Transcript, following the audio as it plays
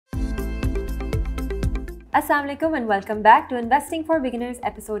अस्सलाम वालेकुम and welcome back to investing for beginners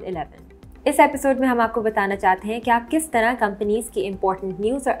episode 11। इस एपिसोड में हम आपको बताना चाहते हैं कि आप किस तरह कंपनीज की इंपॉर्टेंट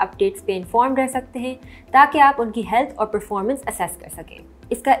न्यूज़ और अपडेट्स पे इन्फॉर्म रह सकते हैं ताकि आप उनकी हेल्थ और परफॉर्मेंस असेस कर सकें।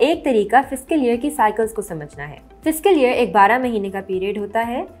 इसका एक तरीका फिस्कल ईयर की साइकिल्स को समझना है। फिस्कल ईयर एक 12 महीने का पीरियड होता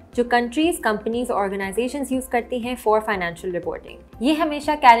है जो कंट्रीज, कंपनीज और ऑर्गेनाइजेशंस यूज करती हैं फॉर फाइनेंशियल रिपोर्टिंग। ये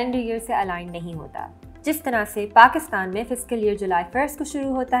हमेशा कैलेंडर ईयर से अलाइन नहीं होता। जिस तरह से पाकिस्तान में फिस्कल ईयर जुलाई 1 को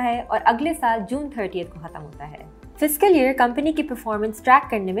शुरू होता है और अगले साल जून 30 को खत्म होता है। फिस्कल ईयर कंपनी की परफॉर्मेंस ट्रैक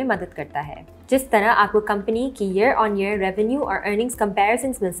करने में मदद करता है। जिस तरह आपको कंपनी की ईयर ऑन ईयर रेवेन्यू और अर्निंग्स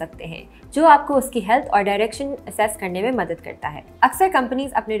कंपैरिजंस मिल सकते हैं जो आपको उसकी हेल्थ और डायरेक्शन असेस करने में मदद करता है। अक्सर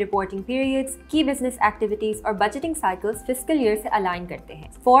कंपनीज अपने रिपोर्टिंग पीरियड्स, की बिजनेस एक्टिविटीज और बजटिंग साइकिल्स फिस्कल ईयर से अलाइन करते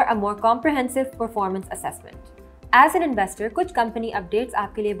हैं for a more comprehensive performance assessment. As an investor कुछ कंपनी अपडेट्स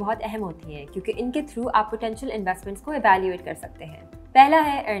आपके लिए बहुत अहम होती हैं क्योंकि इनके थ्रू आप पोटेंशियल इन्वेस्टमेंट्स को इवैल्यूएट कर सकते हैं। पहला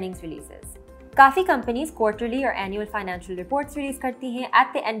है अर्निंग्स रिलीजेस। काफ़ी कंपनीज क्वार्टरली और एनुअल फाइनेंशियल रिपोर्ट्स रिलीज करती हैं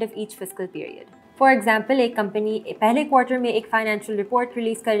at the end of each fiscal period. For example, एक कंपनी पहले क्वार्टर में एक फाइनेंशियल रिपोर्ट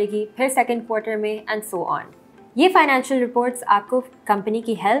रिलीज करेगी, फिर सेकेंड क्वार्टर में एंड सो ऑन। ये फाइनेंशियल रिपोर्ट्स आपको कंपनी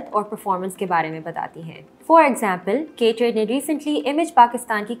की हेल्थ और परफॉर्मेंस के बारे में बताती हैं। फॉर एग्जाम्पल, KTrade ने रिसेंटली इमेज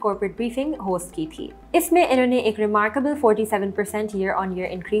पाकिस्तान की कॉर्पोरेट ब्रीफिंग होस्ट की थी। इसमें इन्होंने एक remarkable 47% year on year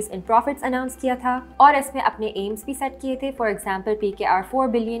increase in profits announce किया था और इसमें अपने एम्स भी सेट किए थे। For example, PKR 4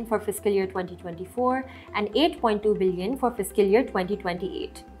 billion for fiscal year 2024 and 8.2 billion for fiscal year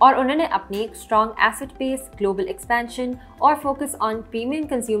 2028। और उन्होंने अपनी strong asset base, global expansion और फोकस ऑन प्रीमियम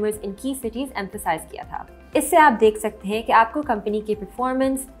कंज्यूमर्स इन की सिटीज एम्फसाइज किया था। इससे आप देख सकते हैं कि आपको कंपनी की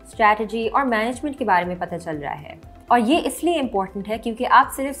परफॉर्मेंस, स्ट्रैटेजी और मैनेजमेंट के बारे में पता चल रहा है। और ये इसलिए इम्पोर्टेंट है क्योंकि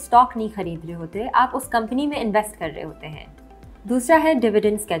आप सिर्फ स्टॉक नहीं खरीद रहे होते, आप उस कंपनी में इन्वेस्ट कर रहे होते हैं। दूसरा है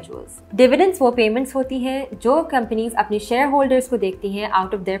डिविडेंड स्केड्यूल्स। डिविडेंड्स वो पेमेंट्स होती हैं जो कंपनीज अपने शेयर होल्डर्स को देखती हैं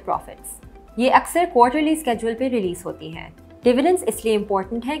आउट ऑफ देयर प्रॉफिट्स। ये अक्सर क्वार्टरली स्केड्यूल पे रिलीज होती हैं। डिविडेंड्स इसलिए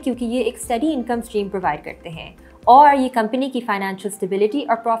इम्पोर्टेंट है क्योंकि ये एक स्टडी इनकम स्ट्रीम प्रोवाइड करते हैं और ये कंपनी की फाइनेंशियल स्टेबिलिटी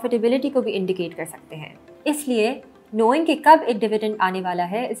और प्रॉफिटेबिलिटी को भी इंडिकेट कर सकते हैं। इसलिए नोइंग कि कब एक डिविडेंड आने वाला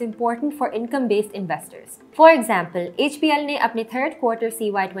है is important for income based investors. For example, HPL ने अपने third quarter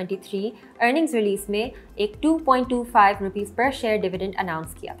CY23 earnings release में एक 2.25 रुपीज़ पर शेयर डिविडेंड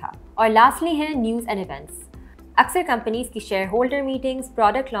अनाउंस किया था। और लास्टली है न्यूज़ एंड इवेंट्स। अक्सर कंपनीज की share holder meetings,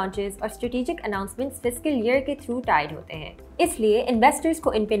 product launches और स्ट्रेटेजिक अनाउंसमेंट्स फिस्कल ईयर के थ्रू टाइड होते हैं। इसलिए इन्वेस्टर्स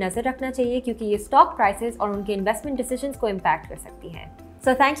को इन पे नजर रखना चाहिए क्योंकि ये स्टॉक प्राइसेस और उनके इन्वेस्टमेंट डिसीजंस को इम्पैक्ट कर सकती हैं।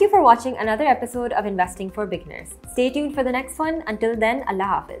 So thank you for watching another episode of Investing for Beginners. Stay tuned for the next one. Until then,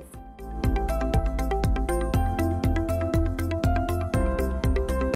 Allah Hafiz.